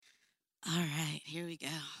Here we go.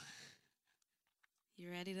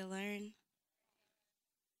 You ready to learn?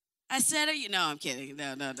 I said, are you? No, I'm kidding.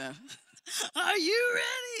 No, no, no. Are you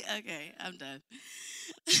ready? Okay, I'm done.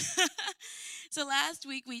 So last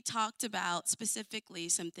week we talked about specifically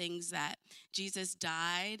some things that Jesus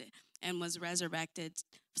died and was resurrected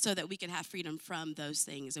so that we could have freedom from those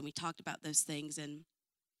things. And we talked about those things. And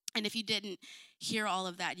if you didn't hear all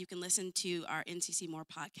of that, you can listen to our NCC More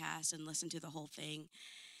podcast and listen to the whole thing.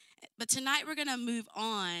 But tonight we're going to move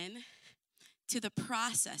on to the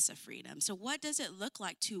process of freedom. So what does it look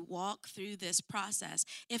like to walk through this process?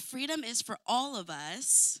 If freedom is for all of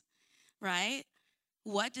us, right?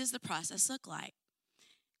 What does the process look like?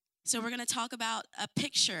 So we're going to talk about a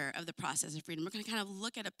picture of the process of freedom. We're going to kind of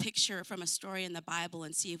look at a picture from a story in the Bible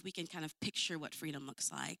and see if we can kind of picture what freedom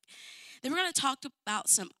looks like. Then we're going to talk about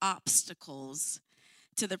some obstacles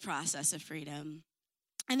to the process of freedom.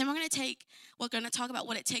 And then we're going to talk about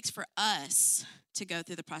what it takes for us to go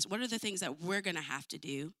through the process. What are the things that we're going to have to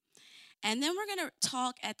do? And then we're going to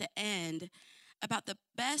talk at the end about the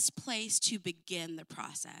best place to begin the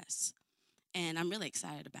process. And I'm really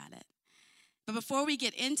excited about it. But before we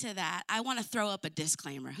get into that, I want to throw up a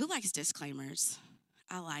disclaimer. Who likes disclaimers?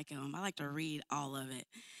 I like them. I like to read all of it.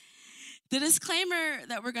 The disclaimer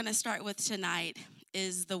that we're going to start with tonight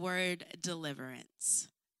is the word deliverance.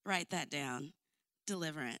 Write that down.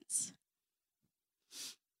 Deliverance.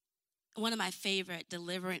 One of my favorite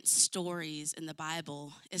deliverance stories in the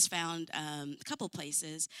Bible is found a couple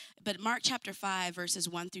places, but Mark chapter 5, verses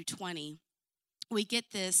 1 through 20, we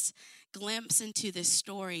get this glimpse into this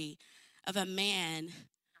story of a man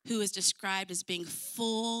who is described as being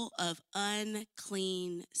full of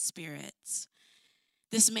unclean spirits.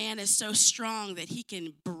 This man is so strong that he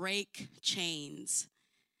can break chains.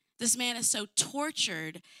 This man is so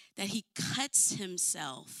tortured that he cuts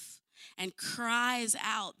himself and cries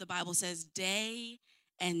out, the Bible says, day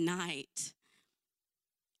and night.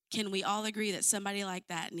 Can we all agree that somebody like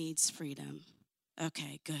that needs freedom?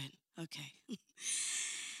 Okay, good. Okay.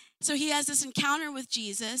 So he has this encounter with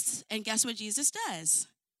Jesus, and guess what Jesus does?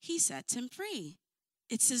 He sets him free.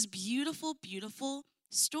 It's this beautiful, beautiful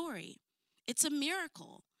story. It's a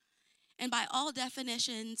miracle. And by all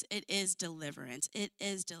definitions, it is deliverance. It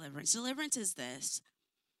is deliverance. Deliverance is this.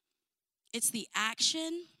 It's the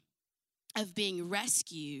action of being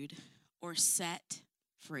rescued or set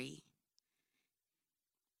free.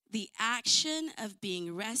 The action of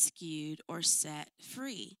being rescued or set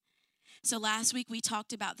free. So last week we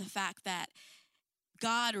talked about the fact that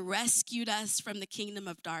God rescued us from the kingdom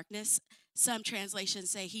of darkness. Some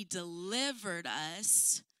translations say he delivered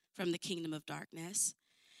us from the kingdom of darkness.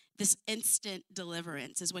 This instant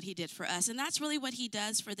deliverance is what he did for us. And that's really what he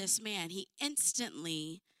does for this man. He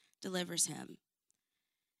instantly delivers him.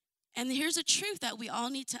 And here's a truth that we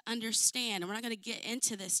all need to understand. And we're not going to get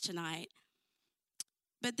into this tonight.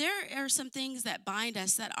 But there are some things that bind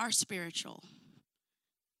us that are spiritual.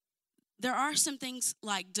 There are some things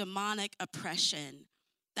like demonic oppression.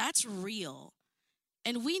 That's real.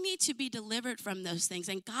 And we need to be delivered from those things.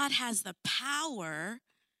 And God has the power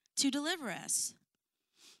to deliver us.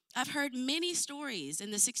 I've heard many stories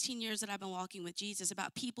in the 16 years that I've been walking with Jesus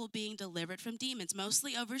about people being delivered from demons,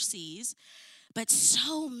 mostly overseas, but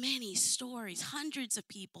so many stories, hundreds of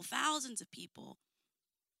people, thousands of people.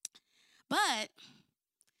 But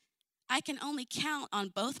I can only count on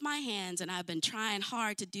both my hands, and I've been trying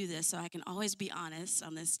hard to do this so I can always be honest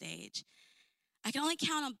on this stage. I can only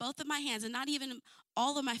count on both of my hands and not even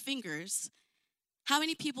all of my fingers how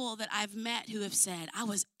many people that I've met who have said, I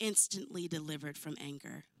was instantly delivered from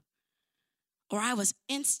anger, or I was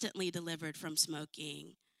instantly delivered from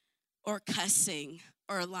smoking, or cussing,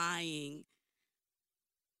 or lying.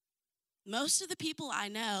 Most of the people I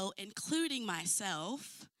know, including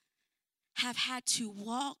myself, have had to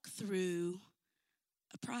walk through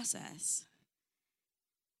a process.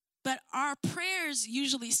 But our prayers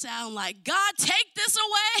usually sound like, God, take this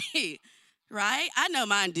away, right? I know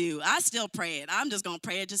mine do. I still pray it. I'm just going to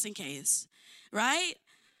pray it just in case, right?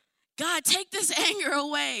 God, take this anger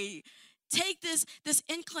away. Take this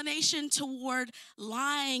inclination toward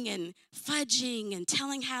lying and fudging and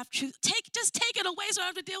telling half-truth. Just take it away so I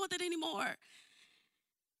don't have to deal with it anymore.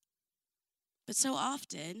 But so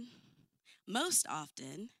often, most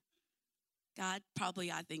often, God probably,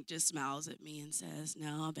 I think, just smiles at me and says,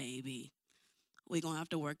 no, baby, we're going to have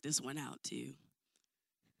to work this one out too.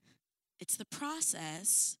 It's the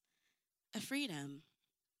process of freedom.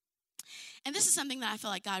 And this is something that I feel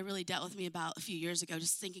like God really dealt with me about a few years ago,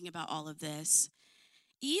 just thinking about all of this.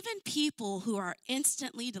 Even people who are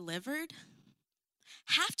instantly delivered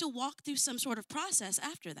have to walk through some sort of process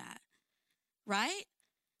after that, right?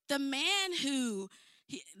 The man who,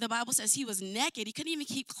 the Bible says he was naked, he couldn't even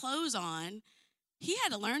keep clothes on. He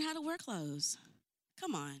had to learn how to wear clothes.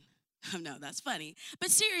 Come on. No, that's funny.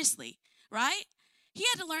 But seriously, right? He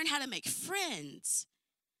had to learn how to make friends.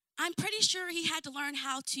 I'm pretty sure he had to learn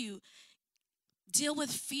how to deal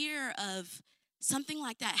with fear of something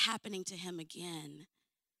like that happening to him again.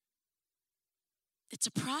 It's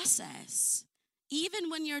a process. Even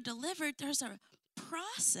when you're delivered, there's a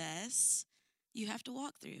process you have to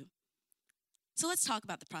walk through. So let's talk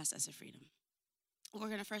about the process of freedom. We're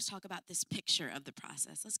going to first talk about this picture of the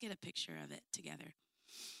process. Let's get a picture of it together.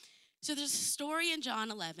 So there's a story in John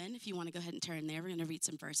 11. If you want to go ahead and turn there, we're going to read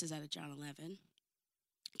some verses out of John 11.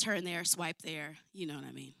 Turn there, swipe there, you know what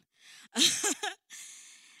I mean.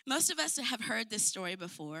 Most of us have heard this story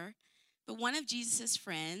before, but one of Jesus'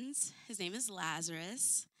 friends, his name is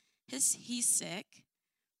Lazarus, he's sick.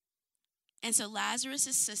 And so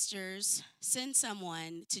Lazarus' sisters send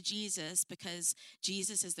someone to Jesus because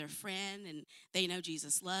Jesus is their friend and they know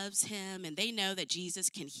Jesus loves him and they know that Jesus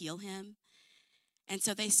can heal him. And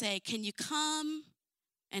so they say, can you come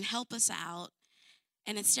and help us out?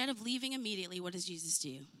 And instead of leaving immediately, what does Jesus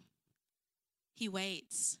do? He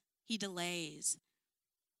waits. He delays.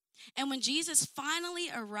 And when Jesus finally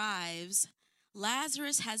arrives,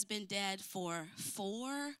 Lazarus has been dead for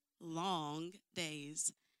 4 long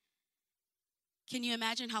days. Can you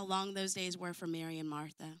imagine how long those days were for Mary and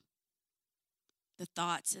Martha? The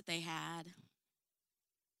thoughts that they had.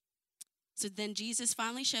 So then Jesus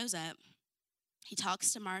finally shows up. He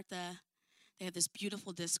talks to Martha. They have this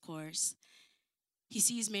beautiful discourse. He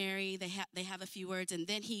sees Mary. They have a few words, and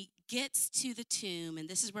then he gets to the tomb, and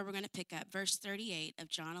this is where we're going to pick up, verse 38 of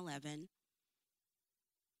John 11.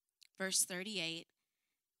 Verse 38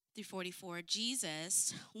 through 44.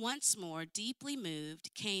 Jesus, once more deeply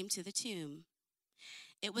moved, came to the tomb.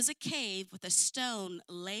 It was a cave with a stone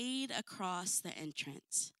laid across the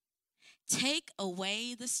entrance. Take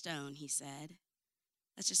away the stone, he said.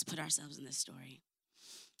 Let's just put ourselves in this story.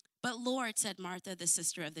 But Lord, said Martha, the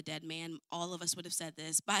sister of the dead man, all of us would have said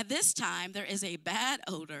this, by this time there is a bad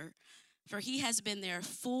odor, for he has been there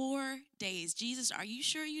 4 days. Jesus, are you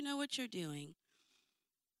sure you know what you're doing?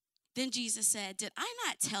 Then Jesus said, did I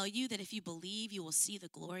not tell you that if you believe, you will see the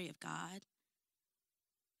glory of God?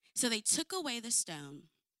 So they took away the stone.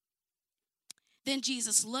 Then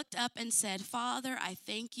Jesus looked up and said, Father, I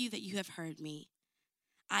thank you that you have heard me.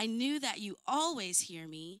 I knew that you always hear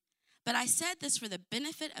me, but I said this for the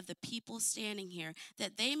benefit of the people standing here,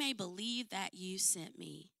 that they may believe that you sent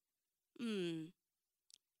me. When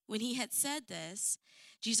he had said this,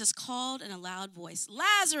 Jesus called in a loud voice,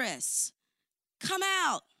 Lazarus, come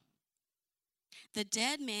out. The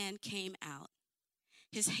dead man came out,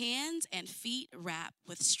 his hands and feet wrapped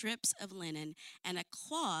with strips of linen and a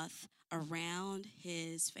cloth around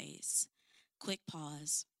his face. Quick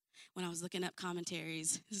pause. When I was looking up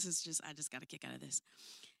commentaries, I just got a kick out of this.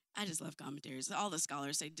 I just love commentaries. All the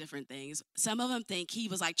scholars say different things. Some of them think he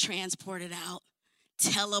was like transported out,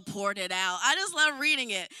 teleported out. I just love reading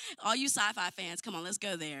it. All you sci-fi fans, come on, let's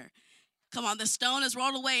go there. Come on, the stone is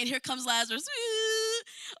rolled away and here comes Lazarus.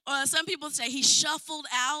 Or some people say he shuffled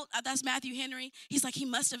out. That's Matthew Henry. He's like, he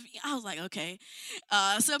must have. I was like, okay.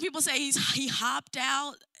 Some people say he hopped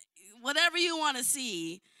out. Whatever you want to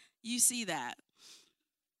see, you see that.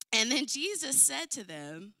 And then Jesus said to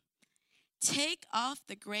them, take off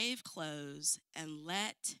the grave clothes and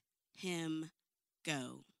let him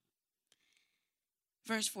go.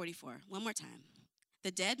 Verse 44, one more time.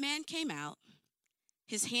 The dead man came out,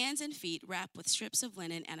 his hands and feet wrapped with strips of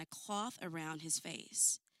linen and a cloth around his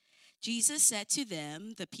face. Jesus said to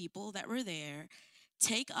them, the people that were there,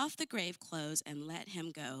 take off the grave clothes and let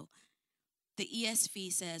him go. The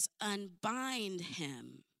ESV says, unbind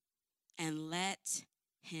him and let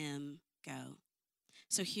him go.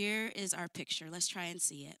 So here is our picture. Let's try and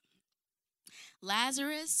see it.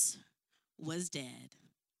 Lazarus was dead.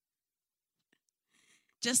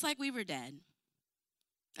 Just like we were dead.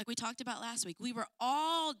 Like we talked about last week. We were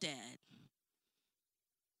all dead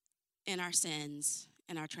in our sins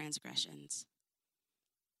and our transgressions.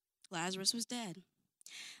 Lazarus was dead.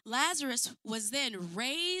 Lazarus was then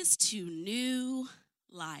raised to new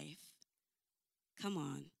life. Come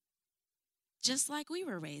on. Just like we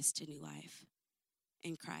were raised to new life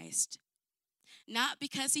in Christ. Not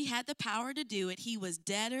because he had the power to do it. He was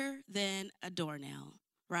deader than a doornail,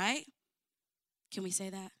 right? Can we say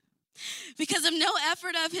that? Because of no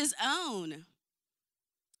effort of his own,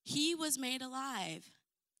 he was made alive.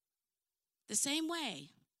 The same way,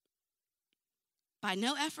 by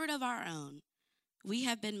no effort of our own, we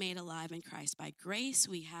have been made alive in Christ. By grace,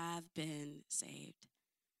 we have been saved.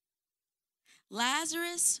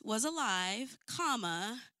 Lazarus was alive,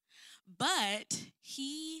 comma, but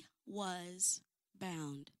he was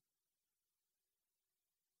bound.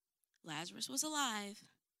 Lazarus was alive,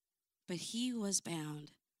 but he was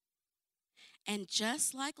bound. And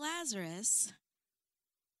just like Lazarus,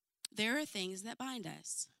 there are things that bind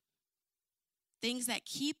us, things that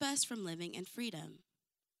keep us from living in freedom,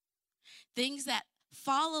 things that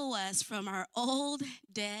follow us from our old,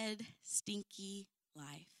 dead, stinky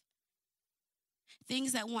life,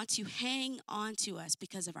 things that want to hang on to us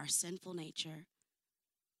because of our sinful nature.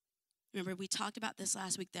 Remember, we talked about this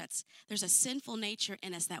last week. There's a sinful nature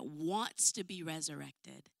in us that wants to be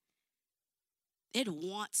resurrected. It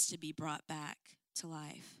wants to be brought back to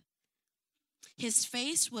life. His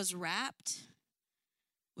face was wrapped,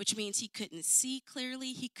 which means he couldn't see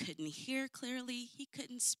clearly, he couldn't hear clearly, he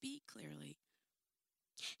couldn't speak clearly.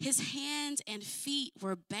 His hands and feet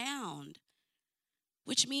were bound,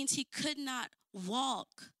 which means he could not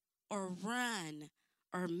walk or run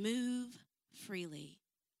or move freely.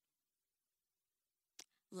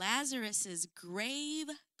 Lazarus's grave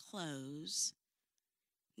clothes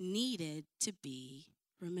needed to be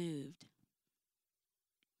removed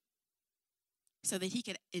so that he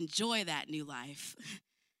could enjoy that new life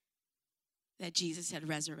that Jesus had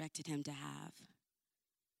resurrected him to have.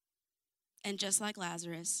 And just like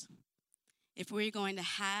Lazarus, if we're going to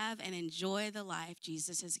have and enjoy the life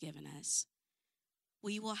Jesus has given us,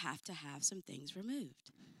 we will have to have some things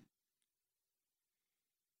removed.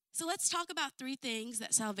 So let's talk about 3 things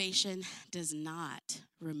that salvation does not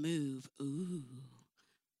remove. Ooh,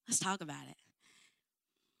 let's talk about it.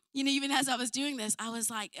 You know, even as I was doing this, I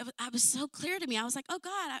was so clear to me. I was like, oh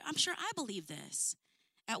God, I'm sure I believe this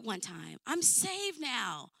at one time. I'm saved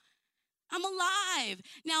now. I'm alive.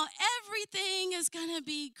 Now everything is going to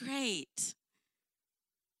be great.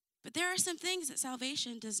 But there are some things that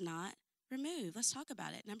salvation does not remove. Let's talk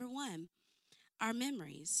about it. Number 1, our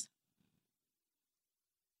memories.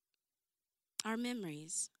 Our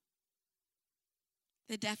memories.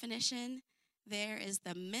 The definition there is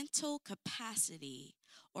the mental capacity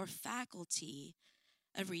or faculty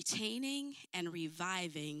of retaining and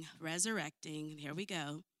reviving, resurrecting, here we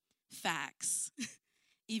go, facts,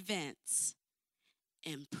 events,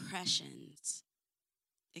 impressions,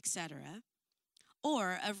 etc.,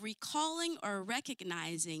 or of recalling or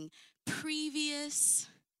recognizing previous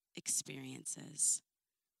experiences.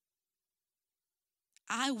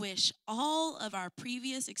 I wish all of our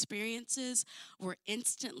previous experiences were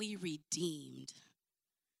instantly redeemed,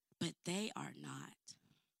 but they are not.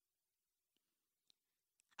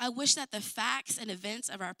 I wish that the facts and events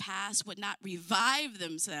of our past would not revive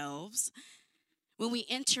themselves when we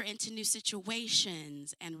enter into new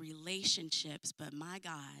situations and relationships, but my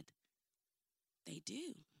God, they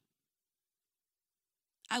do.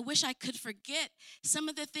 I wish I could forget some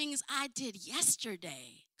of the things I did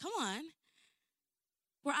yesterday. Come on.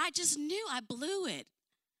 Where I just knew I blew it,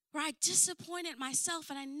 where I disappointed myself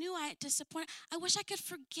and I knew I had disappointed. I wish I could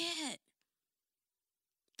forget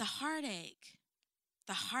the heartache,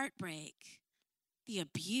 the heartbreak, the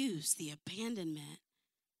abuse, the abandonment,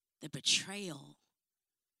 the betrayal,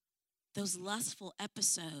 those lustful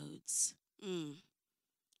episodes, the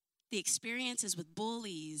experiences with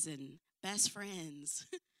bullies and best friends,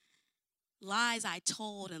 lies I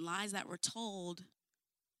told and lies that were told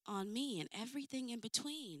on me and everything in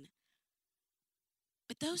between.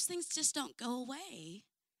 But those things just don't go away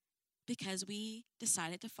because we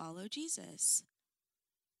decided to follow Jesus.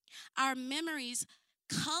 Our memories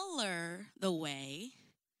color the way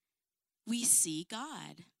we see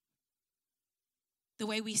God, the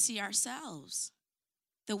way we see ourselves,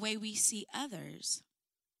 the way we see others.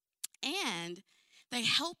 And they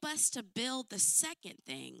help us to build the second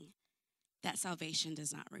thing that salvation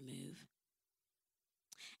does not remove.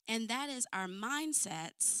 And that is our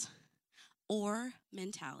mindsets or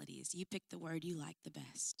mentalities. You pick the word you like the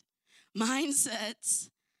best. Mindsets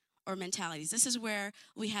or mentalities. This is where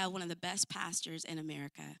we have one of the best pastors in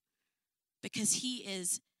America because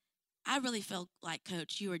I really feel like,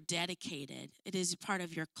 Coach, you are dedicated. It is part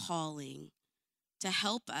of your calling to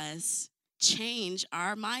help us change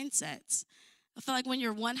our mindsets. I feel like when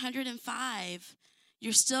you're 105,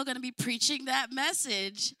 you're still going to be preaching that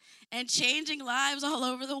message and changing lives all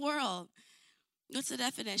over the world. What's the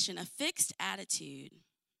definition? A fixed attitude,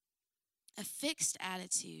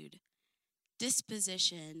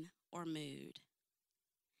 disposition or mood,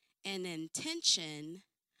 an intention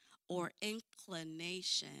or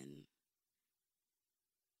inclination.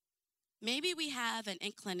 Maybe we have an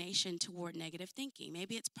inclination toward negative thinking.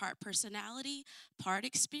 Maybe it's part personality, part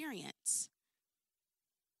experience.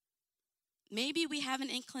 Maybe we have an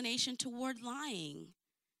inclination toward lying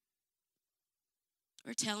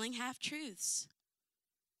or telling half-truths.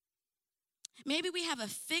 Maybe we have a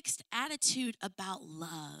fixed attitude about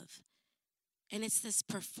love, and it's this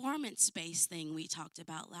performance-based thing we talked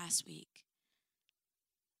about last week.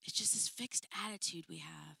 It's just this fixed attitude we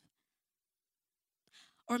have.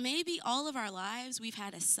 Or maybe all of our lives we've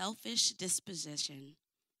had a selfish disposition.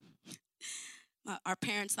 Our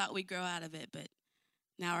parents thought we'd grow out of it, but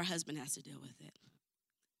now our husband has to deal with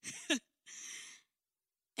it.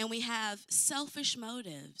 And we have selfish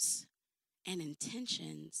motives and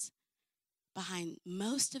intentions behind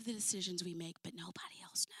most of the decisions we make, but nobody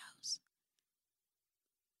else knows.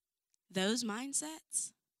 Those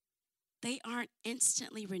mindsets, they aren't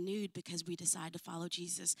instantly renewed because we decide to follow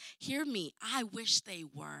Jesus. Hear me, I wish they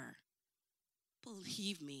were.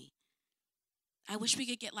 Believe me. I wish we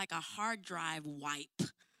could get like a hard drive wipe,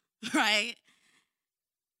 right?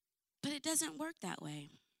 But it doesn't work that way.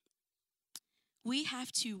 We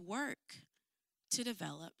have to work to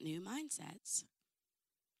develop new mindsets.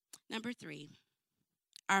 Number 3,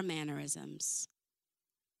 our mannerisms.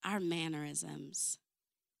 Our mannerisms.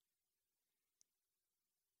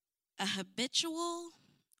 A habitual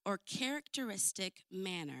or characteristic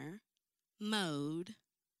manner, mode,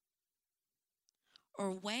 or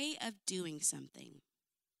way of doing something.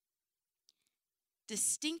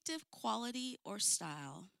 Distinctive quality or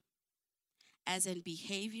style, as in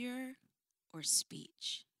behavior or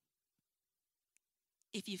speech.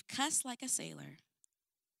 If you've cussed like a sailor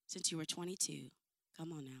since you were 22,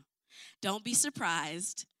 come on now. Don't be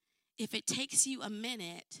surprised if it takes you a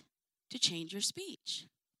minute to change your speech.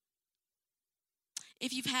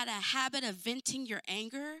 If you've had a habit of venting your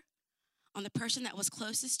anger on the person that was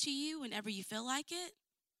closest to you whenever you feel like it,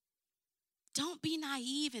 don't be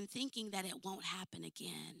naive in thinking that it won't happen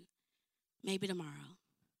again, maybe tomorrow.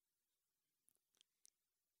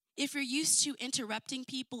 If you're used to interrupting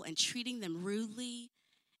people and treating them rudely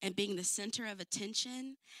and being the center of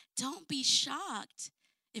attention, don't be shocked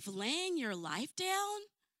if laying your life down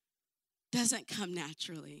doesn't come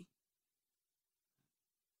naturally.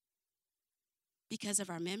 Because of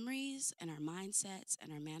our memories and our mindsets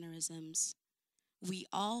and our mannerisms, we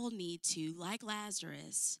all need to, like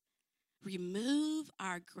Lazarus, remove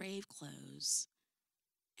our grave clothes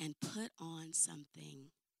and put on something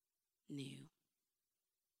new.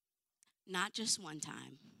 Not just one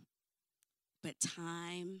time, but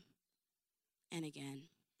time and again.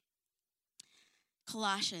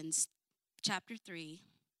 Colossians chapter 3,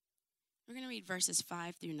 we're going to read verses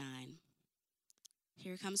 5 through 9.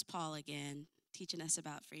 Here comes Paul again, teaching us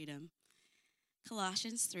about freedom.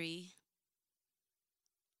 Colossians 3,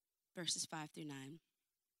 verses 5 through 9.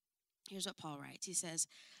 Here's what Paul writes. He says,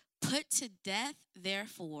 "Put to death,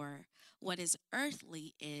 therefore, what is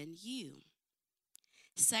earthly in you: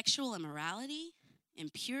 sexual immorality,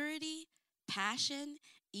 impurity, passion,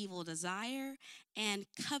 evil desire, and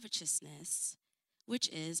covetousness, which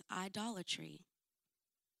is idolatry."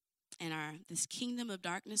 And this kingdom of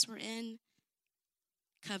darkness we're in,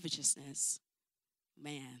 covetousness.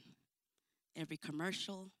 Man, every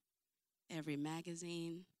commercial, every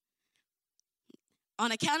magazine.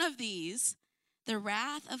 On account of these, the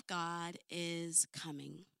wrath of God is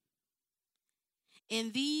coming.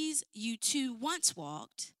 In these you too once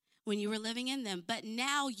walked when you were living in them, but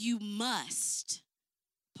now you must,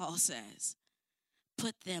 Paul says,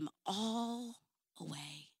 put them all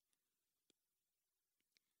away.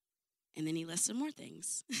 And then he lists some more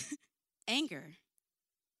things. Anger,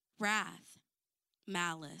 wrath,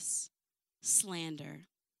 malice, slander,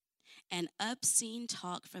 and obscene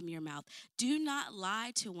talk from your mouth. Do not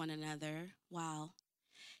lie to one another. Wow.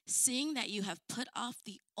 Seeing that you have put off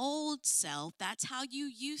the old self, that's how you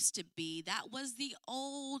used to be. That was the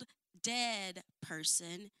old dead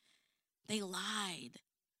person. They lied.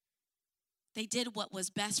 They did what was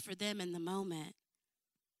best for them in the moment.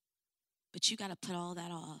 But you got to put all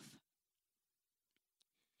that off.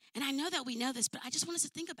 And I know that we know this, but I just want us to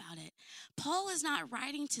think about it. Paul is not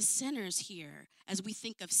writing to sinners here as we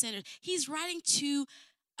think of sinners. He's writing to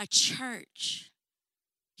a church.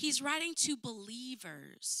 He's writing to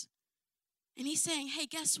believers. And he's saying, hey,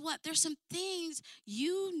 guess what? There's some things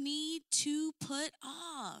you need to put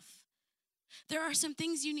off. There are some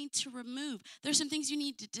things you need to remove. There's some things you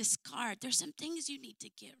need to discard. There's some things you need to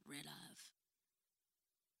get rid of.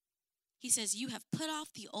 He says, you have put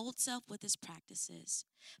off the old self with its practices.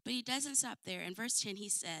 But he doesn't stop there. In verse 10, he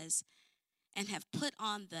says, and have put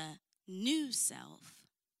on the new self,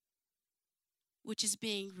 which is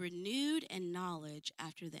being renewed in knowledge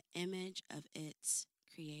after the image of its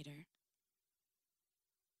creator.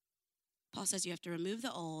 Paul says you have to remove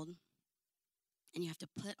the old and you have to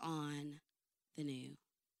put on the new.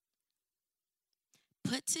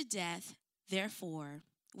 Put to death, therefore,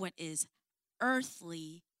 what is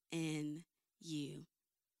earthly in you.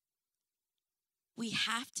 We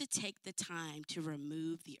have to take the time to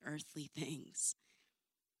remove the earthly things,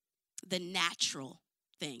 the natural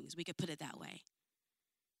things, we could put it that way.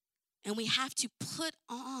 And we have to put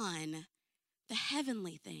on the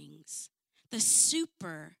heavenly things, the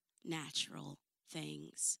supernatural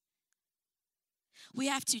things. We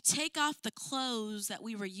have to take off the clothes that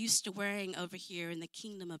we were used to wearing over here in the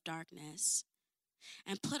kingdom of darkness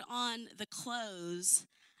and put on the clothes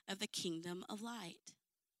of the kingdom of light.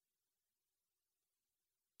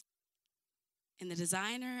 And the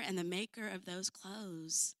designer and the maker of those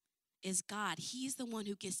clothes is God. He's the one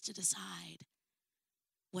who gets to decide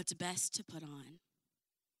what's best to put on.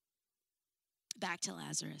 Back to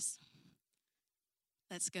Lazarus.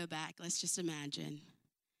 Let's go back. Let's just imagine.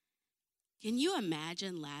 Can you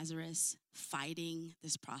imagine Lazarus fighting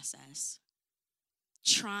this process?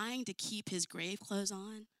 Trying to keep his grave clothes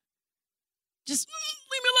on? Just leave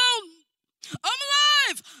me alone. I'm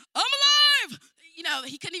alive. I'm alive. You know,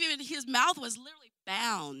 he couldn't even, his mouth was literally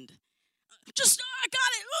bound. Just, I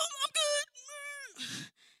got it. Oh, I'm good.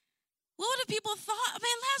 What would have people thought?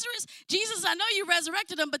 Man, Lazarus, Jesus, I know you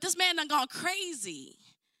resurrected him, but this man done gone crazy.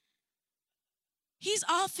 He's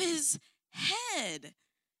off his head,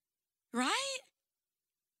 right?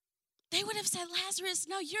 They would have said, Lazarus,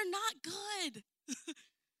 no, you're not good.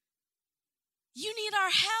 You need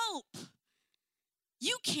our help.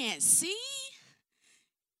 You can't see.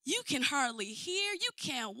 You can hardly hear. You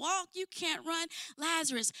can't walk. You can't run.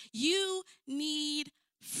 Lazarus, you need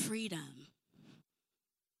freedom.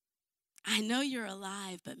 I know you're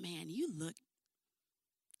alive, but man, you look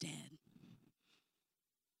dead.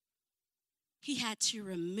 He had to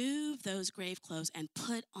remove those grave clothes and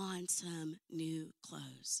put on some new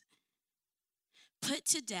clothes. Put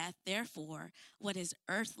to death, therefore, what is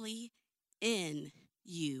earthly in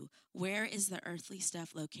you. Where is the earthly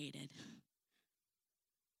stuff located?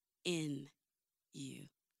 In you.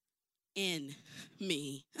 In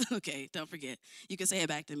me. Okay, don't forget. You can say it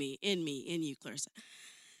back to me. In me, in you, Clarissa.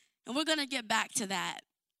 And we're going to get back to that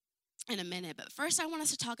in a minute. But first, I want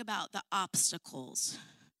us to talk about the obstacles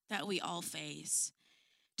that we all face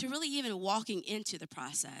to really even walking into the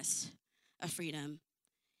process of freedom.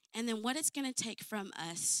 And then what it's going to take from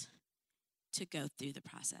us to go through the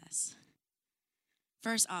process.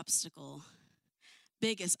 First obstacle,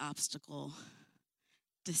 biggest obstacle,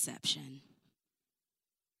 deception.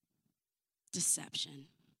 Deception.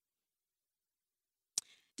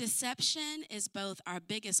 Deception is both our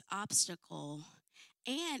biggest obstacle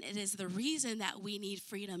and it is the reason that we need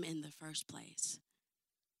freedom in the first place.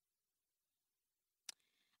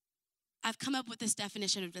 I've come up with this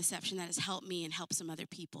definition of deception that has helped me and helped some other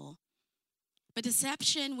people. But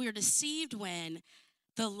deception, we're deceived when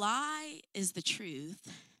the lie is the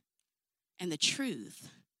truth and the truth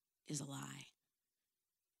is a lie.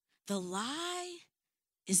 The lie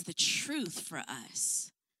is the truth for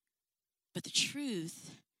us, but the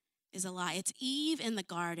truth is a lie. It's Eve in the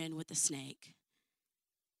garden with the snake.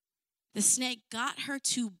 The snake got her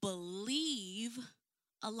to believe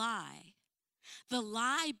a lie. The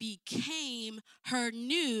lie became her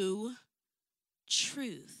new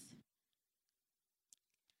truth.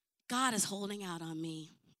 God is holding out on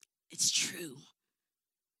me. It's true.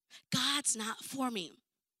 God's not for me.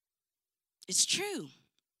 It's true.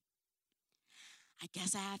 I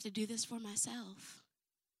guess I have to do this for myself.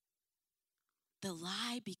 The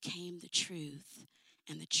lie became the truth,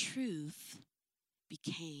 and the truth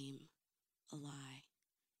became a lie.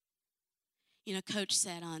 You know, Coach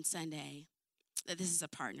said on Sunday that this is a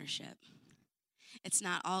partnership. It's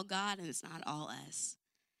not all God and it's not all us.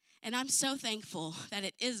 And I'm so thankful that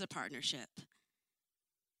it is a partnership.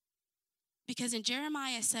 Because in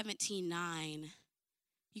Jeremiah 17:9,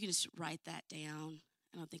 you can just write that down.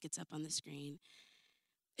 I don't think it's up on the screen.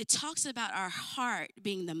 It talks about our heart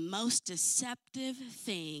being the most deceptive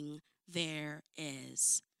thing there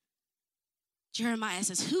is. Jeremiah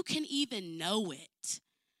says, who can even know it?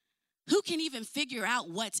 Who can even figure out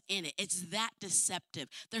what's in it? It's that deceptive.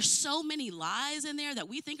 There's so many lies in there that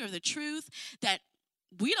we think are the truth that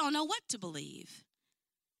we don't know what to believe.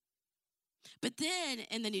 But then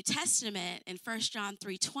in the New Testament, in 1 John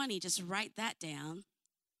 3:20, just write that down,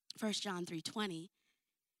 1 John 3:20,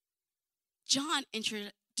 John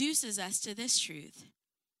introduces us to this truth.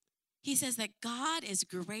 He says that God is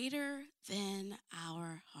greater than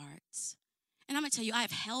our hearts. And I'm going to tell you, I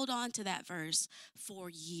have held on to that verse for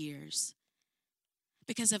years.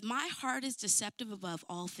 Because if my heart is deceptive above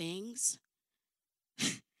all things,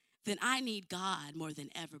 then I need God more than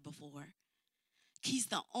ever before. He's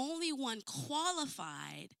the only one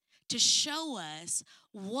qualified to show us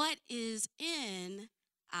what is in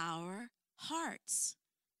our hearts.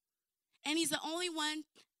 And he's the only one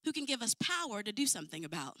who can give us power to do something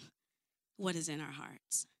about what is in our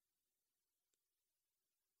hearts.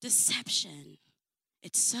 Deception.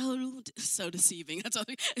 It's so deceiving. That's all.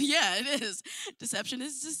 Yeah, it is. Deception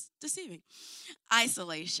is just deceiving.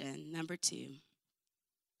 Isolation, number 2.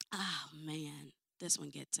 Oh, man, this one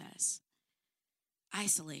gets us.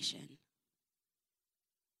 Isolation.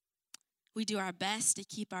 We do our best to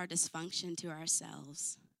keep our dysfunction to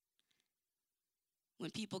ourselves. When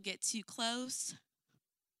people get too close,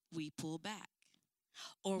 we pull back.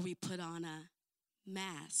 Or we put on a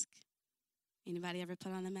mask. Anybody ever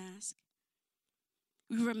put on a mask?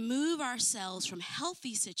 We remove ourselves from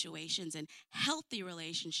healthy situations and healthy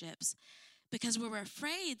relationships because we're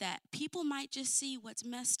afraid that people might just see what's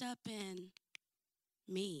messed up in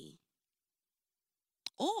me.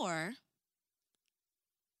 Or,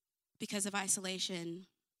 because of isolation,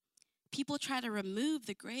 people try to remove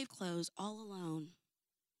the grave clothes all alone.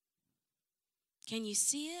 Can you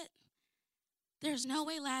see it? There's no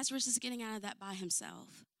way Lazarus is getting out of that by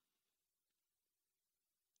himself.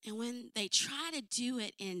 And when they try to do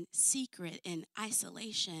it in secret, in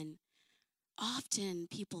isolation, often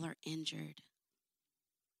people are injured.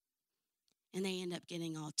 And they end up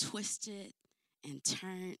getting all twisted and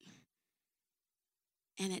turned.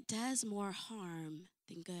 And it does more harm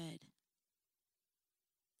than good.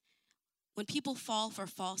 When people fall for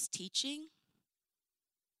false teaching,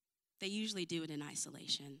 they usually do it in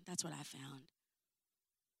isolation. That's what I found.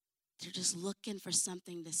 They're just looking for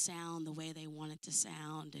something to sound the way they want it to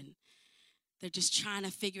sound. And they're just trying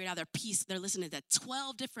to figure it out. They're listening to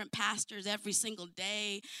 12 different pastors every single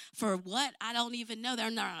day for what? I don't even know. They're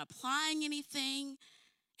not applying anything.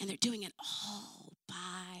 And they're doing it all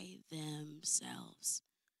by themselves.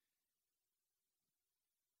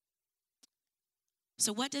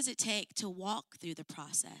 So what does it take to walk through the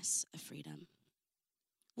process of freedom?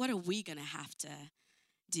 What are we going to have to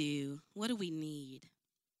do? What do we need?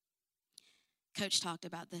 Coach talked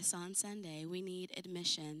about this on Sunday. We need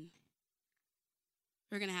admission.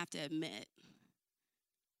 We're going to have to admit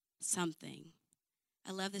something.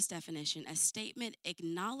 I love this definition. A statement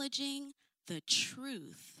acknowledging the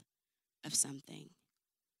truth of something.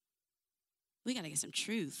 We got to get some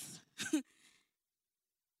truth.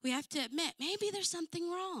 We have to admit, maybe there's something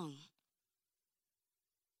wrong.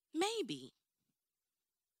 Maybe.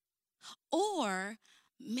 Or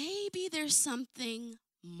maybe there's something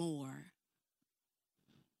more.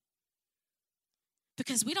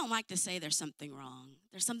 Because we don't like to say there's something wrong.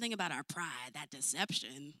 There's something about our pride, that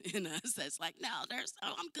deception in us that's like, no,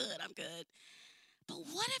 I'm good. But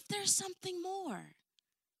what if there's something more?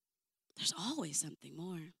 There's always something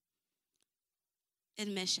more.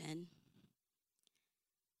 Admission.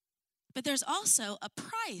 But there's also a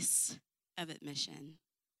price of admission.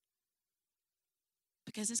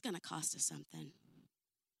 Because it's going to cost us something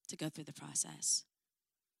to go through the process.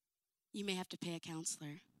 You may have to pay a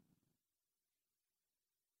counselor.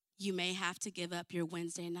 You may have to give up your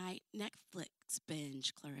Wednesday night Netflix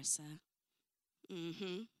binge, Clarissa.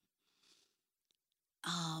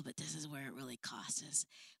 Oh, but this is where it really costs us.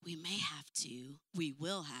 We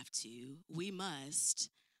will have to, we must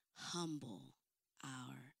humble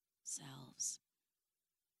ourselves.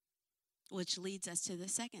 Which leads us to the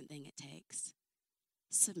second thing it takes.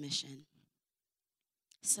 Submission.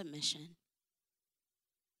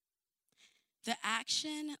 The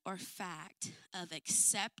action or fact of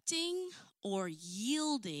accepting or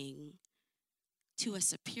yielding to a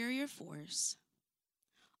superior force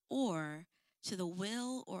or to the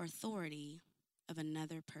will or authority of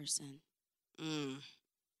another person. I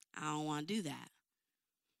don't want to do that.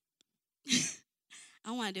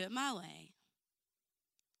 I want to do it my way.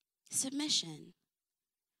 Submission.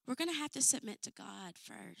 We're going to have to submit to God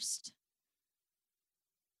first.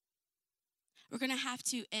 We're going to have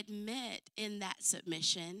to admit in that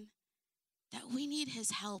submission that we need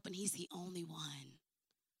his help, and he's the only one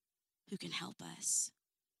who can help us.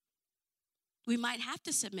 We might have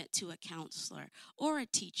to submit to a counselor or a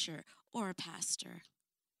teacher or a pastor.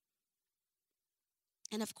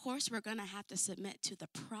 And of course, we're going to have to submit to the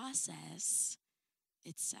process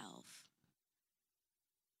itself.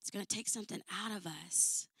 It's going to take something out of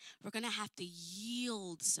us. We're going to have to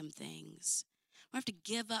yield some things. We have to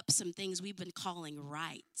give up some things we've been calling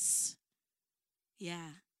rights. Yeah.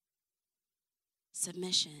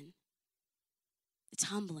 Submission. It's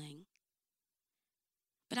humbling.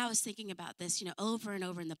 But I was thinking about this, over and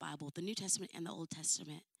over in the Bible, the New Testament and the Old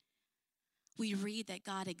Testament. we read that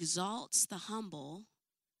God exalts the humble,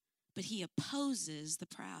 but he opposes the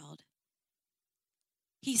proud.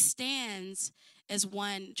 He stands, as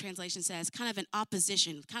one translation says, kind of in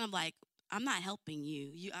opposition, kind of like, I'm not helping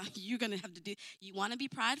you. You're going to have to do, you want to be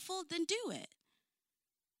prideful? Then do it.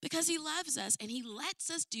 Because he loves us and he lets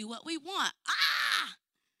us do what we want.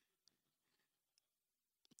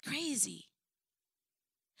 Crazy.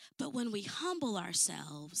 But when we humble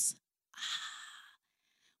ourselves,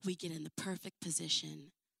 we get in the perfect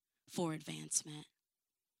position for advancement.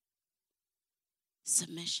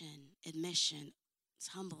 Submission, admission, it's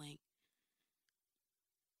humbling.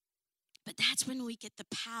 But that's when we get the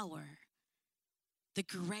power, the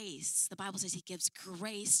grace. The Bible says he gives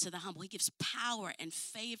grace to the humble. He gives power and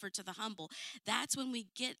favor to the humble. That's when we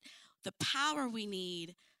get the power we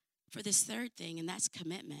need for this third thing, and that's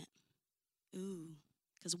commitment.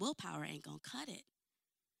 Because willpower ain't going to cut it.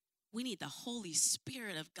 We need the Holy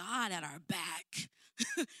Spirit of God at our back.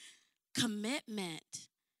 Commitment,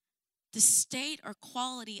 the state or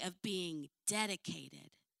quality of being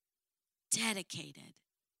dedicated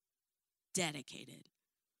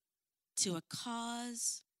to a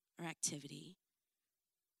cause or activity.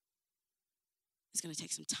 It's going to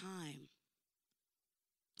take some time.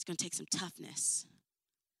 It's going to take some toughness.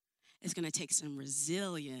 It's going to take some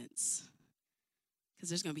resilience, because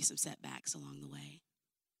there's going to be some setbacks along the way.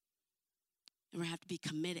 And we're going to have to be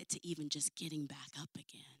committed to even just getting back up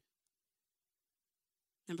again.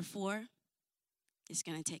 Number 4, it's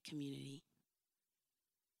going to take community.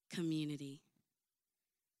 Community.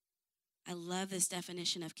 I love this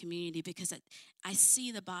definition of community because I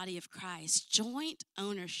see the body of Christ, joint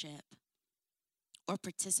ownership or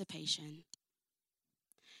participation.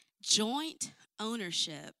 Joint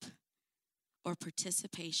ownership or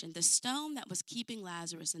participation. The stone that was keeping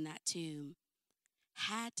Lazarus in that tomb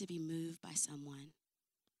had to be moved by someone.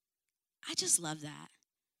 I just love that.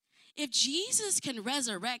 If Jesus can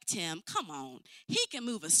resurrect him, come on, he can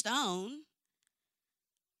move a stone.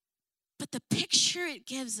 But the picture it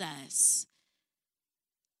gives us,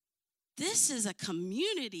 this is a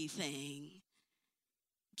community thing.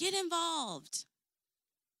 Get involved.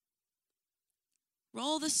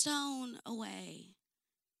 Roll the stone away.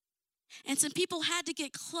 And some people had to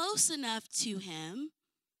get close enough to him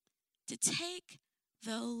to take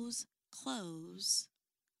those clothes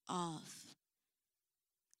off.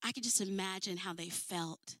 I could just imagine how they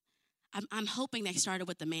felt. I'm hoping they started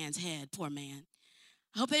with the man's head, poor man.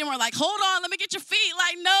 I hope they weren't like, hold on, let me get your feet.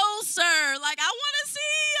 Like, no, sir. Like, I want to see,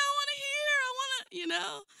 I want to hear, I want to, you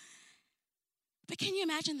know. But can you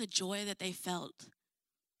imagine the joy that they felt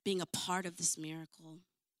being a part of this miracle?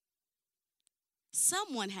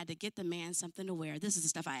 Someone had to get the man something to wear. This is the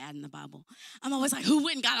stuff I add in the Bible. I'm always like, who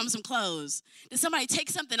went and got him some clothes? Did somebody take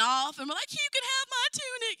something off? And we're like, you can have my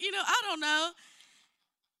tunic. You know, I don't know.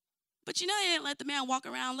 But you know, they didn't let the man walk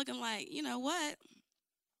around looking like, you know what?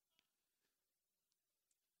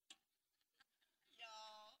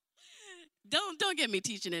 Don't get me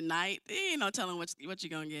teaching at night. There ain't no telling what you're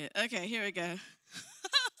going to get. Okay, here we go.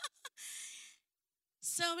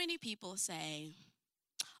 So many people say,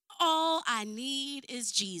 all I need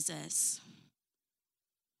is Jesus.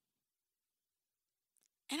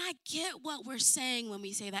 And I get what we're saying when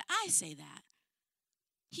we say that. I say that.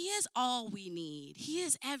 He is all we need. He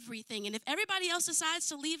is everything. And if everybody else decides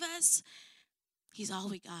to leave us, he's all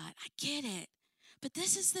we got. I get it. But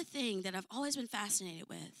this is the thing that I've always been fascinated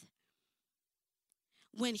with.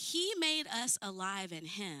 When he made us alive in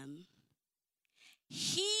him,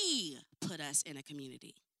 he put us in a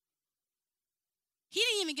community. He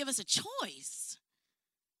didn't even give us a choice.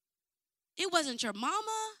 It wasn't your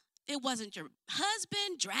mama. It wasn't your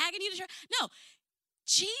husband dragging you to church. No,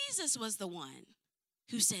 Jesus was the one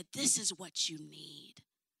who said, this is what you need.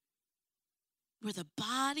 We're the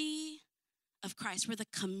body of Christ. We're the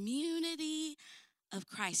community of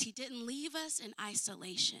Christ. He didn't leave us in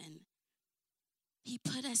isolation. He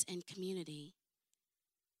put us in community.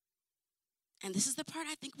 And this is the part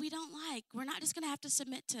I think we don't like. We're not just going to have to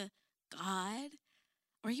submit to God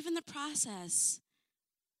or even the process.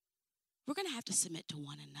 We're going to have to submit to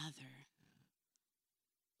one another.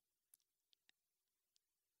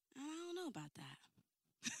 I don't know about that.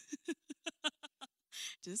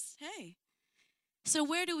 Just, hey. So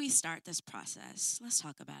where do we start this process? Let's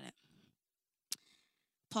talk about it.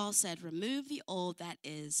 Paul said, remove the old that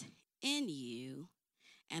is in you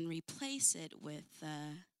and replace it with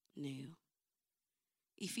the new.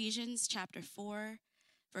 Ephesians chapter 4,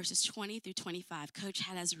 verses 20 through 25. Coach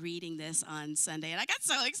had us reading this on Sunday, and I got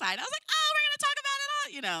so excited. I was like, oh, we're going to talk about it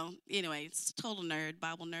all. You know, anyway, it's a total nerd,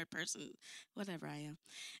 Bible nerd person, whatever I am.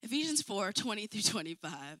 Ephesians 4, 20 through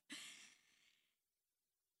 25.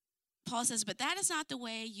 Paul says, but that is not the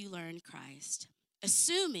way you learned Christ,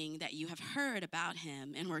 assuming that you have heard about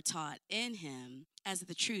him and were taught in him, as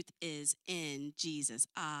the truth is in Jesus.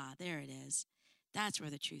 Ah, there it is. That's where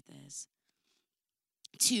the truth is.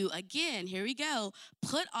 To, again, here we go,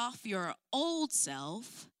 put off your old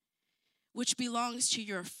self, which belongs to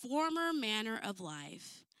your former manner of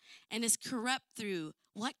life and is corrupt through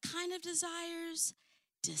what kind of desires?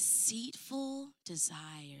 Deceitful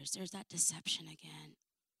desires. There's that deception again.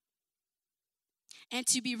 And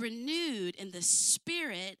to be renewed in the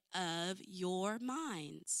spirit of your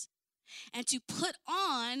minds. And to put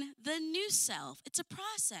on the new self. It's a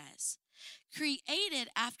process. Created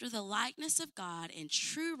after the likeness of God in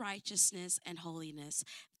true righteousness and holiness.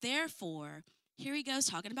 Therefore, here he goes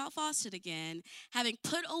talking about falsehood again. Having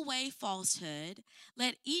put away falsehood,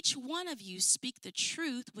 let each one of you speak the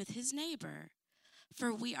truth with his neighbor.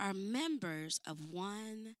 For we are members of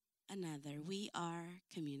one another. We are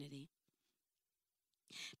community.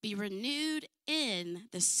 Be renewed in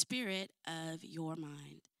the spirit of your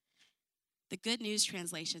mind. The Good News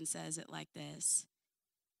Translation says it like this.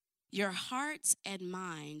 Your hearts and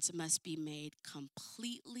minds must be made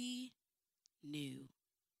completely new.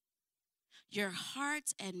 Your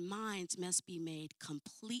hearts and minds must be made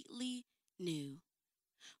completely new.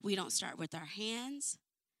 We don't start with our hands.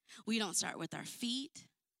 We don't start with our feet.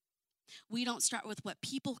 We don't start with what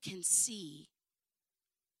people can see.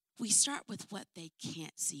 We start with what they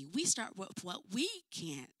can't see. We start with what we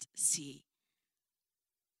can't see.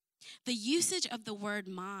 The usage of the word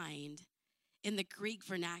mind in the Greek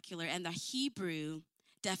vernacular and the Hebrew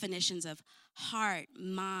definitions of heart,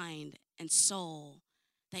 mind, and soul,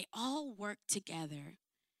 they all work together.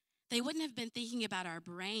 They wouldn't have been thinking about our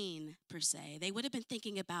brain per se. They would have been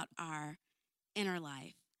thinking about our inner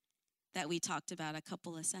life that we talked about a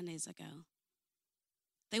couple of Sundays ago.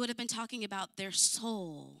 They would have been talking about their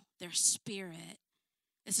soul, their spirit.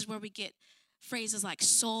 This is where we get phrases like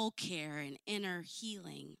soul care and inner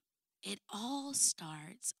healing. It all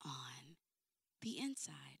starts on the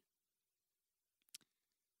inside.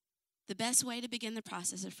 The best way to begin the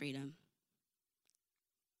process of freedom,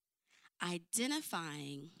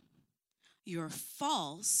 identifying your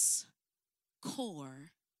false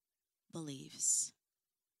core beliefs.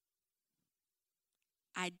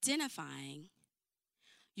 Identifying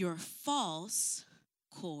your false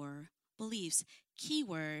core beliefs.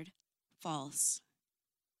 Keyword, false.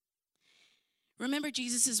 Remember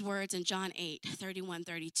Jesus' words in John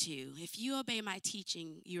 8:31-32. If you obey my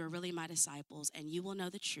teaching, you are really my disciples, and you will know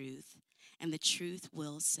the truth, and the truth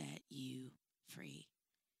will set you free.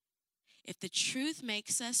 If the truth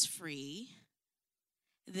makes us free,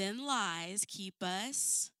 then lies keep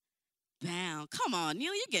us bound. Come on,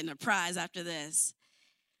 Neil, you're getting a prize after this.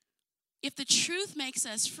 If the truth makes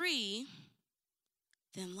us free,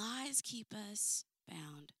 then lies keep us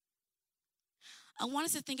bound. I want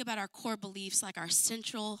us to think about our core beliefs like our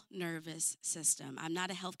central nervous system. I'm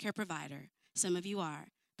not a healthcare provider. Some of you are.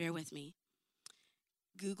 Bear with me.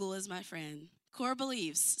 Google is my friend. Core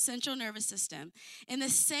beliefs, central nervous system. In the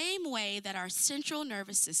same way that our central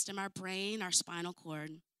nervous system, our brain, our spinal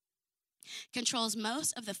cord, controls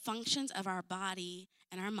most of the functions of our body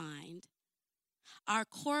and our mind, our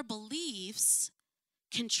core beliefs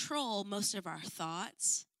control most of our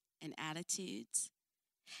thoughts and attitudes.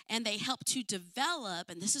 And they help to develop,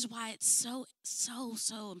 and this is why it's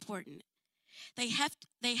so important. They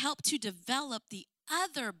help to develop the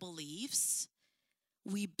other beliefs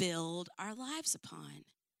we build our lives upon.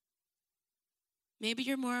 Maybe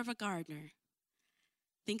you're more of a gardener.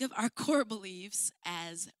 Think of our core beliefs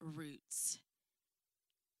as roots.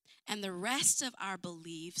 And the rest of our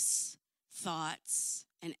beliefs, thoughts,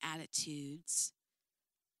 and attitudes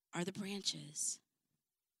are the branches.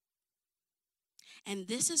 And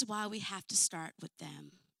this is why we have to start with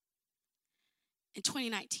them. In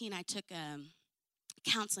 2019, I took a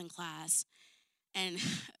counseling class, and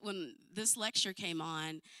when this lecture came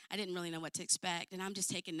on, I didn't really know what to expect, and I'm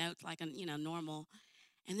just taking notes like normal.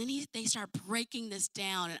 And then they start breaking this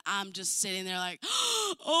down, and I'm just sitting there like,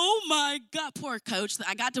 oh my God, poor coach.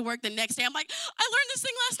 I got to work the next day. I'm like, I learned this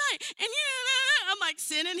thing last night, and I'm like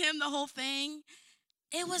sending him the whole thing.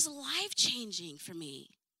 It was life-changing for me.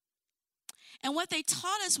 And what they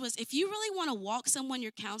taught us was if you really want to walk someone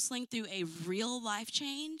you're counseling through a real life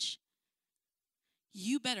change,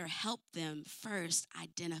 you better help them first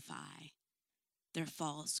identify their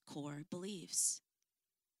false core beliefs.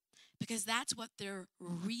 Because that's what they're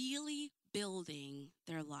really building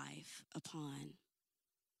their life upon.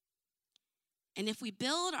 And if we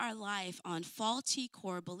build our life on faulty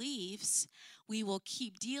core beliefs, we will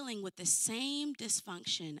keep dealing with the same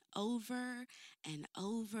dysfunction over and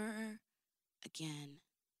over again.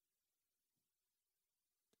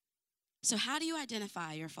 So, how do you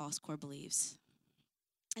identify your false core beliefs?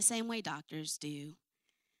 The same way doctors do.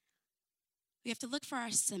 We have to look for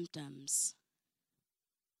our symptoms.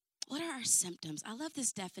 What are our symptoms? I love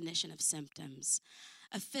this definition of symptoms: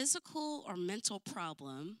 a physical or mental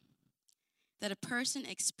problem that a person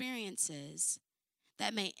experiences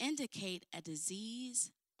that may indicate a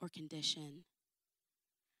disease or condition.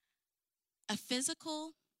 A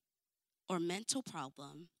physical or mental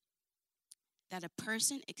problem that a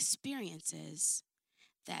person experiences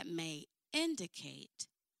that may indicate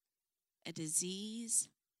a disease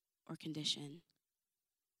or condition.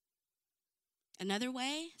 Another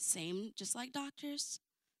way, same, just like doctors,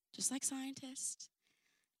 just like scientists,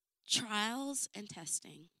 trials and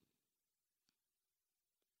testing.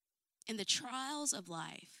 In the trials of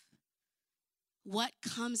life, what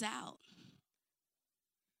comes out?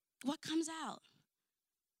 What comes out?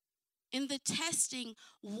 In the testing,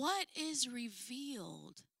 what is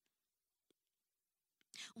revealed?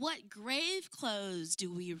 What grave clothes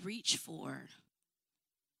do we reach for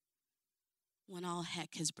when all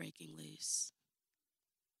heck is breaking loose?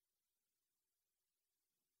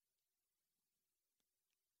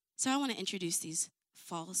 So I want to introduce these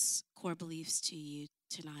false core beliefs to you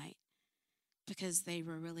tonight because they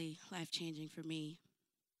were really life-changing for me.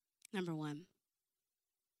 Number one,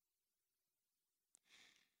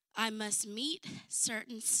 I must meet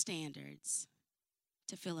certain standards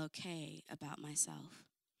to feel okay about myself.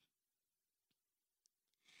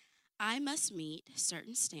 I must meet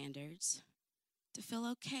certain standards to feel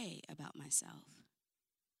okay about myself.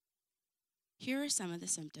 Here are some of the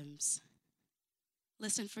symptoms.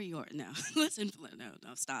 Listen for your, no,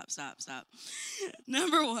 stop.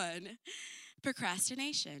 Number one,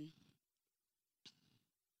 procrastination,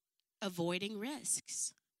 avoiding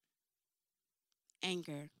risks,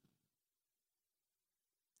 anger,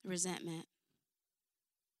 resentment,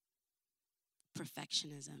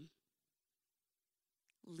 perfectionism,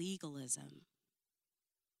 legalism,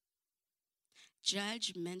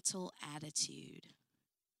 judgmental attitude,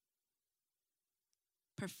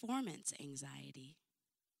 performance anxiety,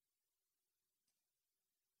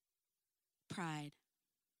 pride.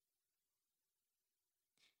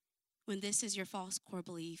 When this is your false core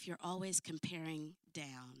belief, you're always comparing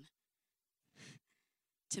down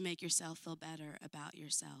to make yourself feel better about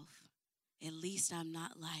yourself. At least I'm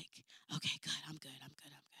not like, okay, good, I'm good.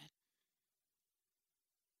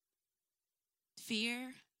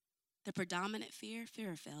 Fear, the predominant fear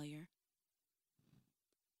of failure.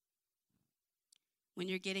 When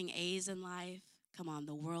you're getting A's in life, come on,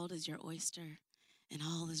 the world is your oyster and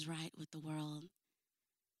all is right with the world.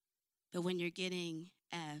 But when you're getting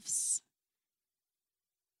F's,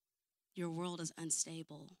 your world is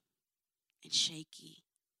unstable and shaky.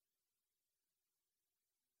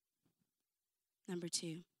 Number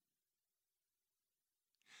two,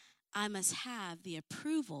 I must have the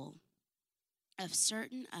approval of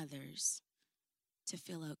certain others to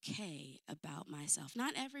feel okay about myself.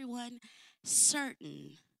 Not everyone,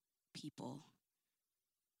 certain people.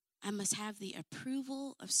 I must have the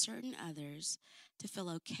approval of certain others to feel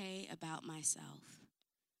okay about myself.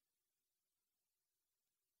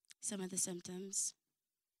 Some of the symptoms: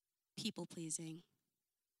 people pleasing,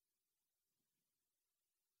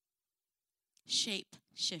 shape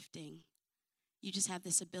shifting. You just have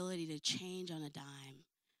this ability to change on a dime.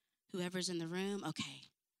 Whoever's in the room, okay,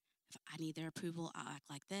 if I need their approval, I'll act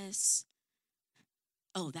like this.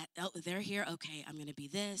 Oh, they're here, okay, I'm going to be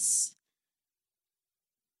this.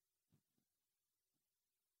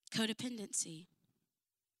 Codependency,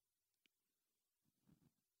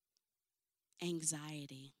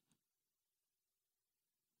 anxiety,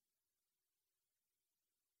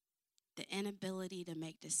 the inability to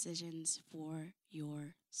make decisions for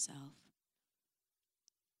yourself.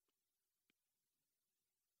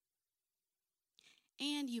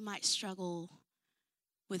 And you might struggle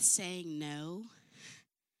with saying no,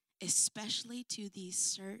 especially to these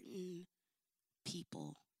certain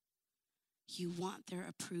people. You want their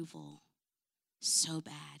approval so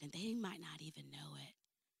bad, and they might not even know it,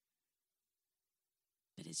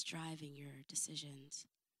 but it's driving your decisions.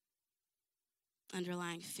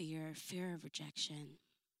 Underlying fear of rejection.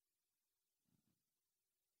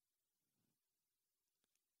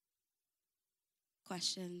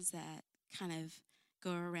 Questions that kind of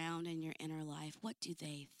go around in your inner life. What do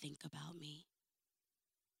they think about me?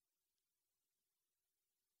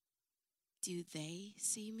 Do they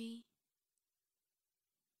see me?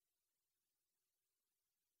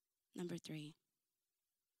 Number 3.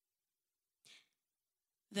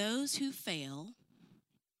 Those who fail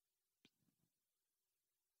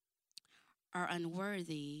are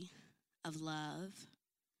unworthy of love,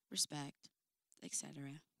 respect, etc.,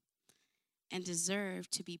 and deserve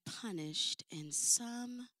to be punished in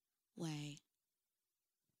some way.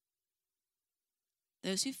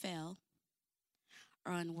 Those who fail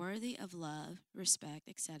are unworthy of love, respect,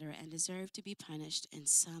 etc., and deserve to be punished in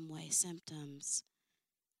some way. Symptoms: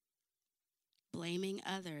 blaming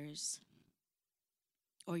others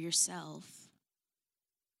or yourself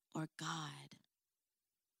or God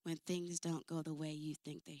when things don't go the way you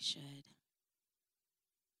think they should.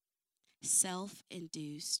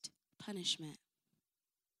 Self-induced punishment,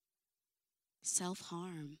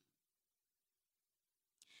 self-harm,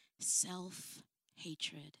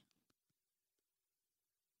 self-hatred,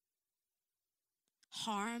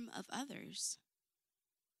 harm of others,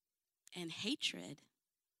 and hatred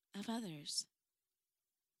of others.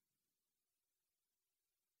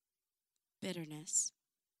 Bitterness,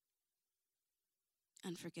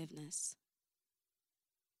 unforgiveness,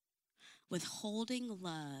 withholding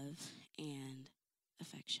love and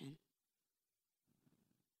affection.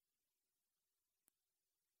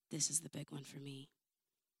 This is the big one for me.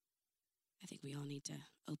 I think we all need to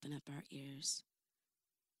open up our ears.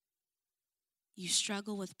 You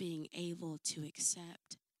struggle with being able to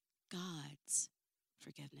accept God's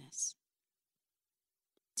forgiveness,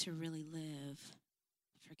 to really live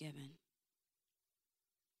forgiven.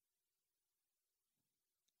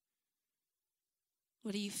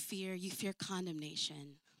 What do you fear? You fear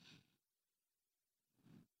condemnation.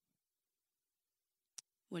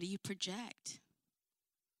 What do you project?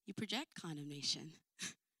 You project condemnation.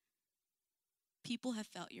 People have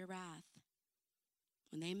felt your wrath.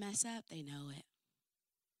 When they mess up, they know it.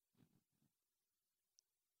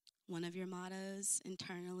 One of your mottos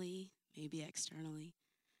internally, maybe externally,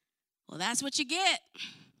 well, that's what you get.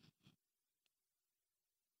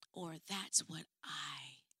 Or that's what I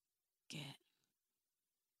get.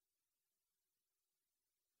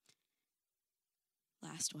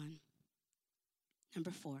 Last one. Number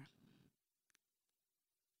 4.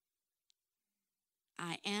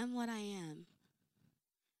 I am what I am.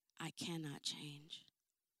 I cannot change.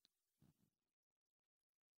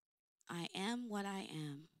 I am what I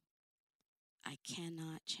am. I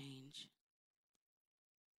cannot change.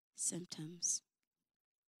 Symptoms: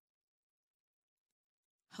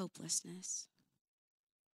 hopelessness,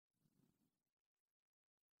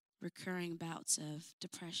 recurring bouts of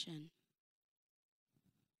depression.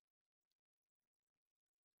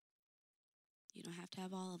 You don't have to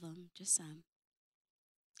have all of them, just some.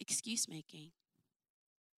 Excuse making.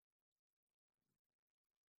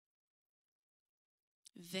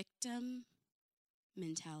 Victim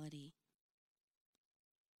mentality.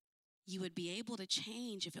 You would be able to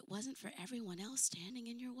change if it wasn't for everyone else standing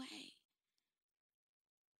in your way.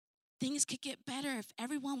 Things could get better if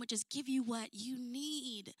everyone would just give you what you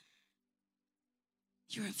need.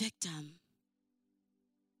 You're a victim.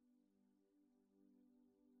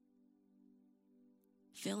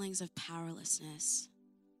 Feelings of powerlessness.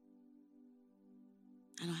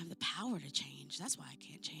 I don't have the power to change. That's why I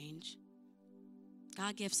can't change.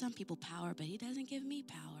 God gives some people power, but He doesn't give me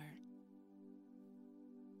power.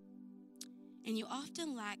 And you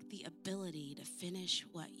often lack the ability to finish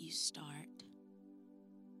what you start.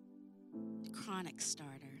 Chronic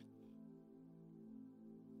starter.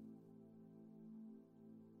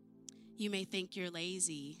 You may think you're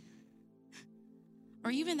lazy,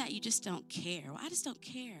 or even that you just don't care. Well, I just don't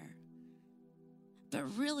care. But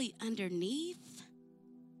really underneath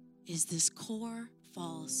is this core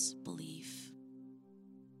false belief.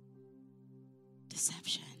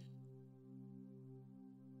 Deception.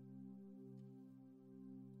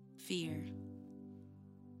 Fear.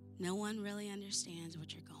 No one really understands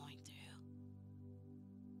what you're going through.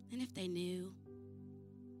 And if they knew,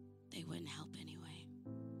 they wouldn't help anyway.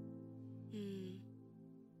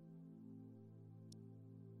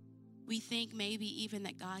 We think maybe even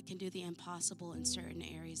that God can do the impossible in certain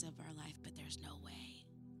areas of our life, but there's no way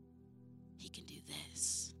He can do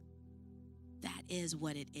this. That is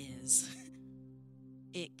what it is.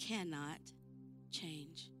 It cannot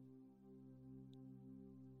change.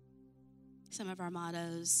 Some of our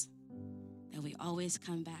mottos that we always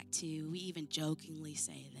come back to, we even jokingly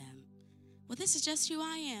say them. Well, this is just who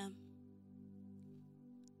I am.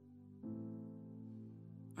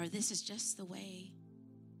 Or this is just the way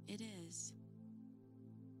it is.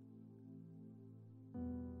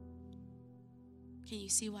 Can you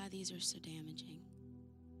see why these are so damaging?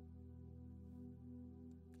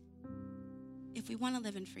 If we want to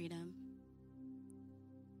live in freedom,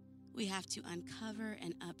 we have to uncover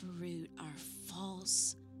and uproot our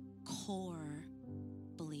false core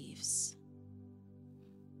beliefs.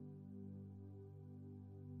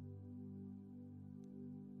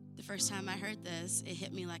 The first time I heard this, it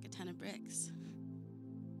hit me like a ton of bricks.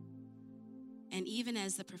 And even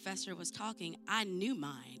as the professor was talking, I knew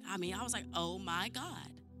mine. I mean, I was like, oh my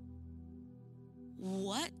God.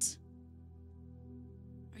 What?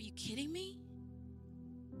 Are you kidding me?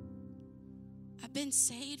 I've been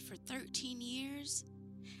saved for 13 years,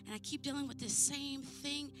 and I keep dealing with this same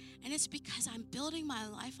thing, and it's because I'm building my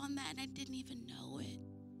life on that, and I didn't even know it.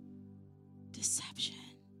 Deception.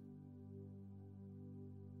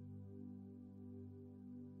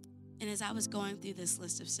 And as I was going through this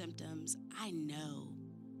list of symptoms, I know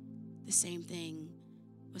the same thing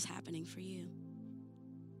was happening for you.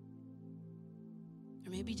 Or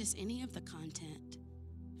maybe just any of the content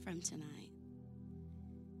from tonight.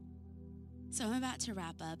 So I'm about to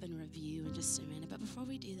wrap up and review in just a minute, but before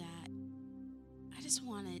we do that, I just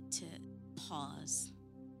wanted to pause.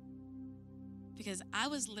 Because I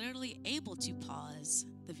was literally able to pause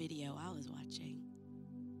the video I was watching.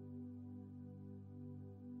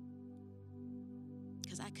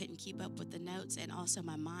 Because I couldn't keep up with the notes, and also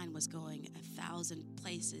my mind was going 1,000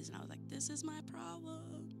 places, and I was like, this is my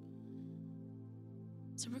problem.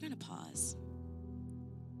 So we're going to pause.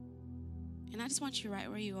 And I just want you right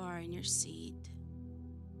where you are in your seat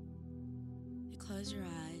to close your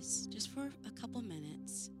eyes just for a couple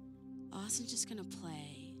minutes. Austin's just going to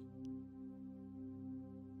play.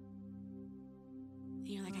 And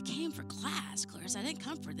you're like, I came for class, Clarissa. I didn't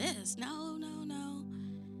come for this. No.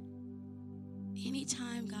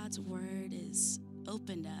 Anytime God's word is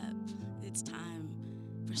opened up, it's time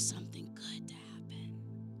for something good to happen.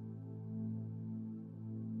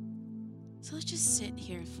 So let's just sit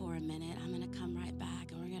here for a minute. I'm going to come right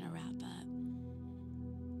back and we're going to wrap up.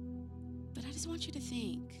 But I just want you to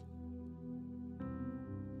think.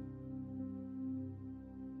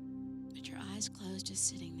 With your eyes closed, just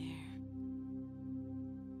sitting there.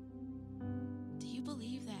 Do you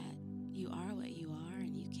believe that you are what you are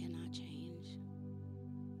and you cannot change?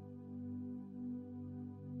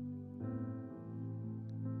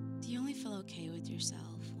 Do you only feel okay with yourself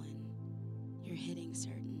when you're hitting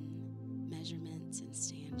certain measurements and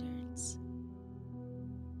standards?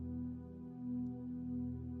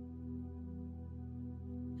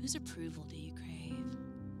 Whose approval do you crave?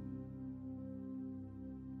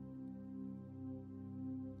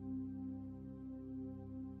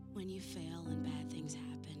 When you fail and bad things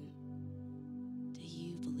happen, do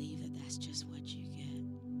you believe that that's just what you get?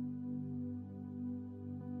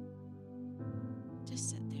 Just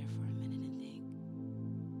sit there for a minute and think.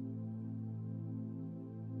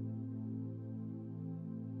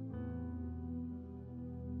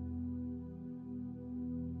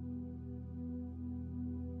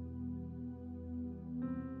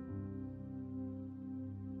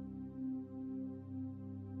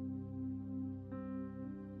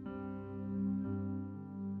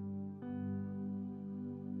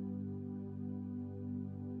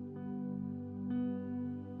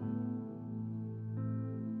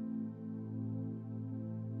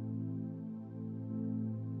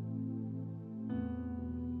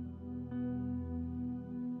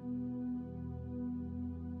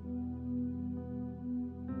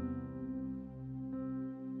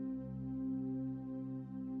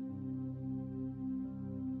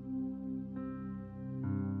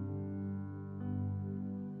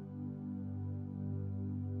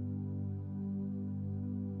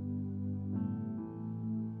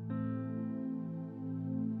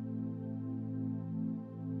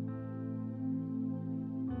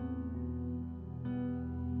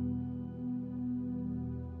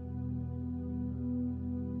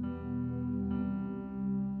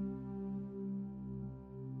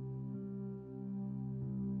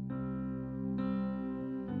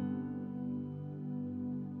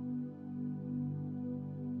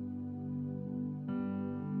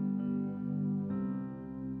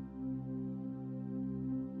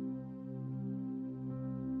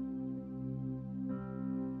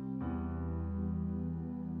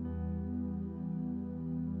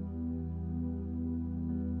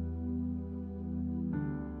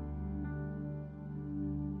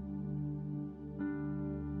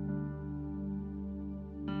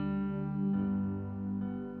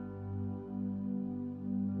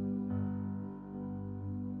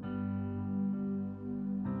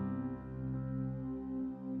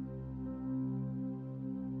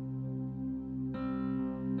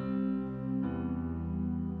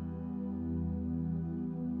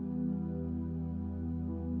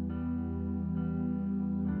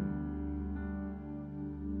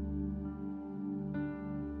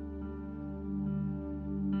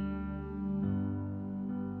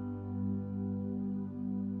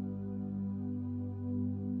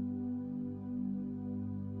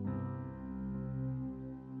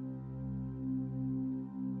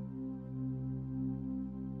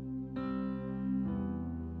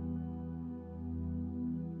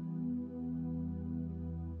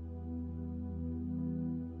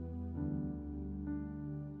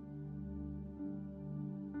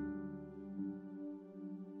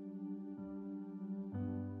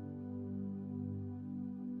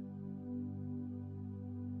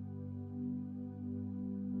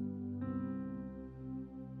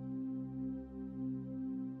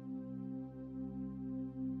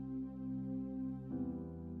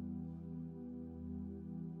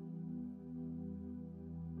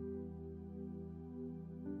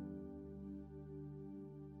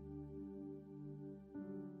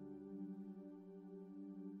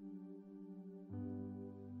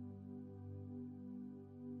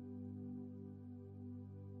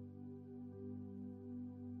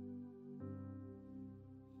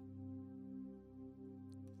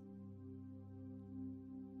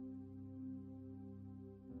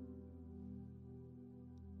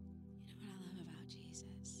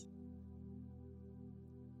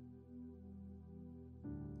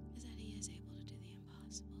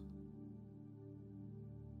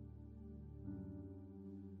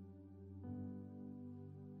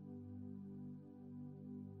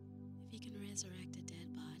 can resurrect a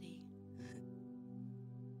dead body.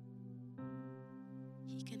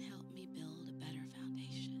 He can help me build a better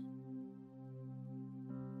foundation.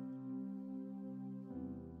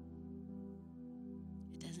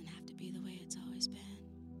 It doesn't have to be the way it's always been.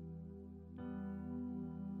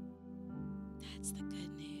 That's the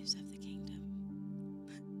good news of the kingdom.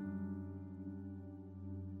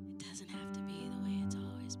 It doesn't have to be the way it's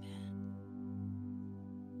always been.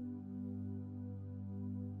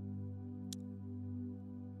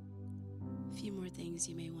 A few more things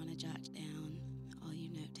you may want to jot down, all you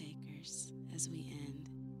note takers, as we end.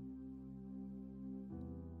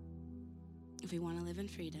 If we want to live in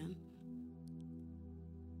freedom,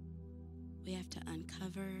 we have to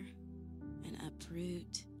uncover and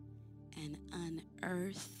uproot and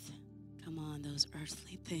unearth, come on, those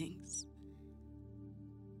earthly things,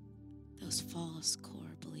 those false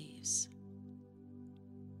core beliefs.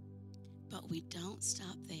 But we don't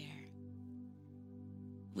stop there.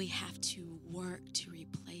 We have to work to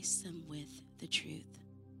replace them with the truth.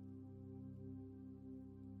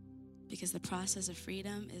 Because the process of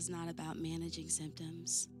freedom is not about managing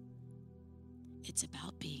symptoms. It's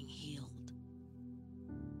about being healed.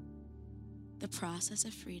 The process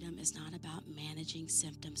of freedom is not about managing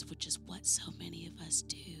symptoms, which is what so many of us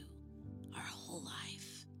do our whole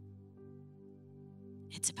life.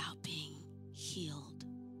 It's about being healed.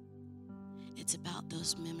 It's about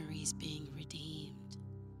those memories being redeemed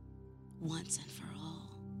once and for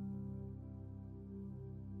all.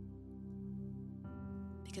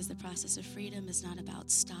 Because the process of freedom is not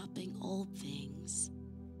about stopping old things.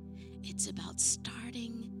 It's about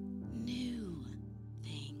starting new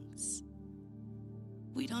things.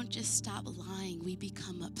 We don't just stop lying, we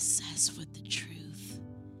become obsessed with the truth.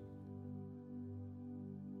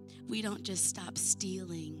 We don't just stop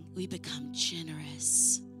stealing, we become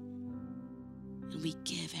generous. And we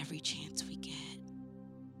give every chance we get.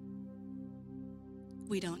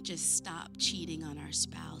 We don't just stop cheating on our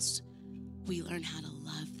spouse. We learn how to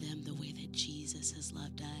love them the way that Jesus has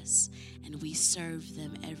loved us. And we serve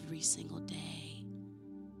them every single day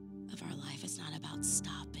of our life. It's not about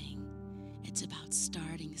stopping. It's about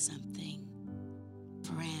starting something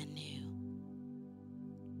brand new.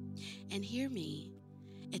 And hear me,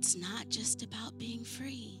 it's not just about being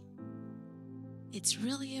free. It's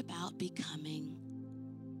really about becoming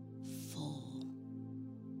full.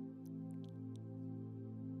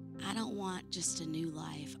 I don't want just a new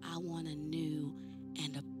life. I want a new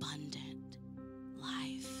and abundant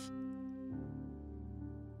life.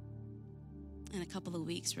 In a couple of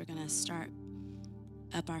weeks, we're going to start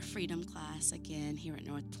up our freedom class again here at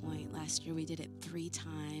North Point. Last year, we did it 3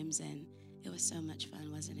 times, and it was so much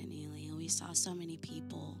fun, wasn't it, Neely? And we saw so many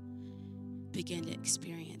people begin to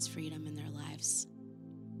experience freedom in their lives.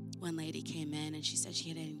 One lady came in and she said she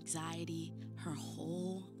had anxiety her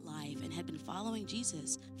whole life and had been following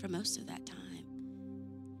Jesus for most of that time.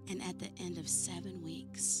 And at the end of 7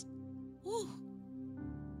 weeks,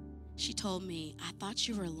 she told me, I thought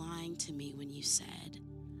you were lying to me when you said,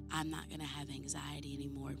 I'm not going to have anxiety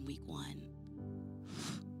anymore in week 1.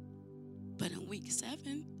 But in week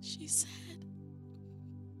 7, she said,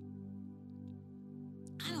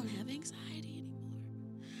 I don't have anxiety anymore.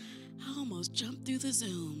 I almost jumped through the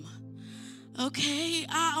Zoom. Okay,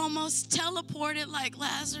 I almost teleported like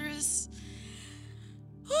Lazarus.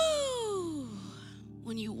 Woo!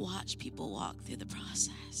 When you watch people walk through the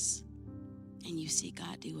process and you see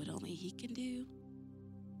God do what only He can do,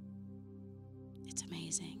 it's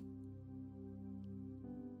amazing.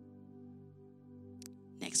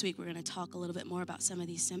 Next week, we're going to talk a little bit more about some of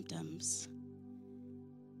these symptoms.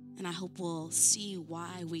 And I hope we'll see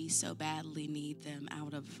why we so badly need them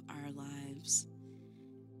out of our lives.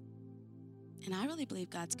 And I really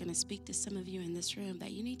believe God's going to speak to some of you in this room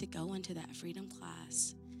that you need to go into that freedom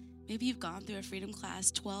class. Maybe you've gone through a freedom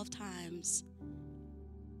class 12 times,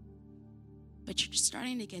 but you're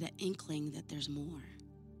starting to get an inkling that there's more.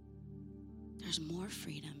 There's more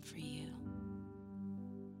freedom for you.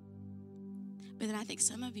 But then I think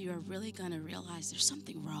some of you are really going to realize there's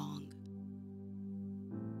something wrong.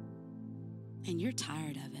 And you're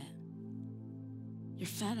tired of it. You're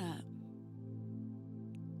fed up.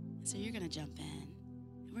 So you're going to jump in.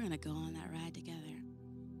 And we're going to go on that ride together.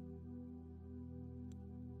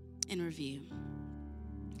 In review,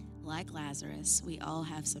 like Lazarus, we all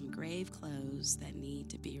have some grave clothes that need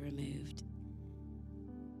to be removed.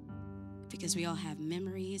 Because we all have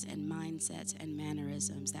memories and mindsets and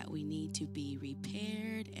mannerisms that we need to be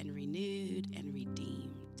repaired and renewed and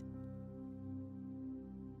redeemed.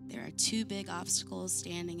 There are 2 big obstacles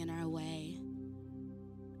standing in our way: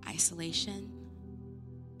 isolation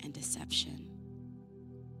and deception.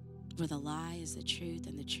 where the lie is the truth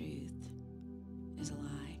and the truth is a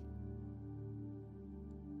lie.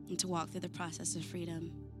 And to walk through the process of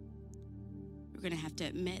freedom, we're going to have to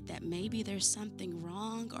admit that maybe there's something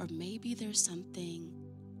wrong, or maybe there's something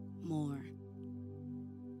more.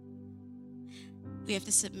 We have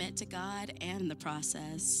to submit to God and the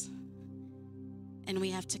process, and we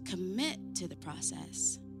have to commit to the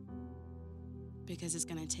process, because it's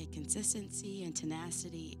going to take consistency and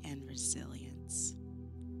tenacity and resilience.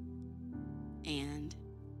 And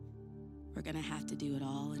we're going to have to do it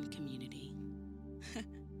all in community.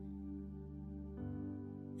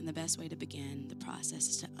 And the best way to begin the process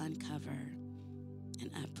is to uncover and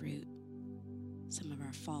uproot some of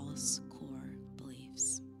our false core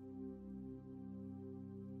beliefs.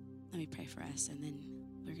 Let me pray for us, and then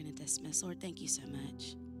we're going to dismiss. Lord, thank you so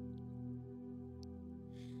much.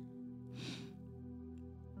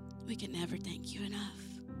 We can never thank you enough.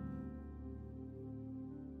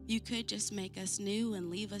 You could just make us new and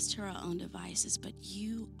leave us to our own devices, but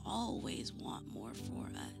you always want more for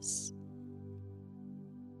us.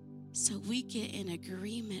 So we get in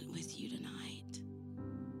agreement with you tonight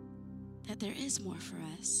that there is more for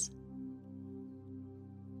us.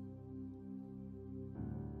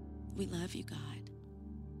 We love you, God.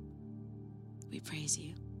 We praise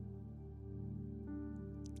you.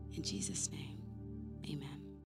 In Jesus' name, amen.